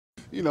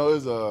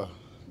It's a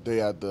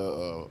day after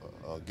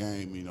a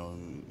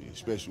game,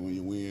 especially when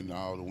you win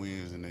all the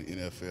wins in the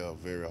NFL,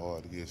 very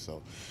hard to get.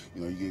 So,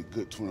 you get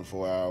good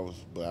 24 hours,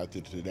 but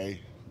after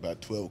today,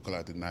 about 12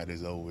 o'clock tonight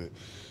is over with,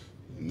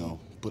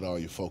 put all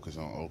your focus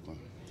on Oakland.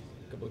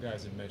 A couple of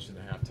guys have mentioned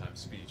the halftime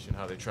speech and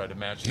how they tried to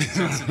match the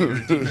intensity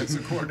of your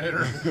defensive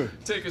coordinator.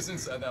 Take us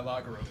inside that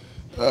locker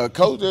room.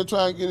 Coach there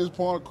trying to get his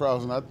point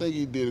across, and I think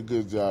he did a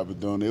good job of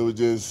doing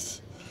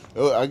it.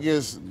 I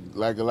guess,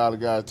 like a lot of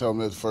guys told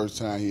me, that's the first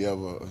time he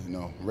ever,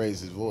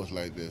 raised his voice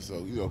like that.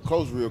 So,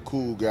 Coach real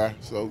cool guy.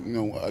 So,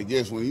 I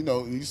guess when,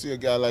 when you see a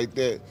guy like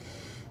that,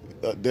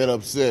 that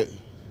upset,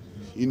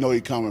 he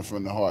coming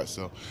from the heart.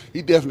 So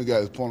he definitely got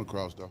his point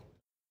across, though.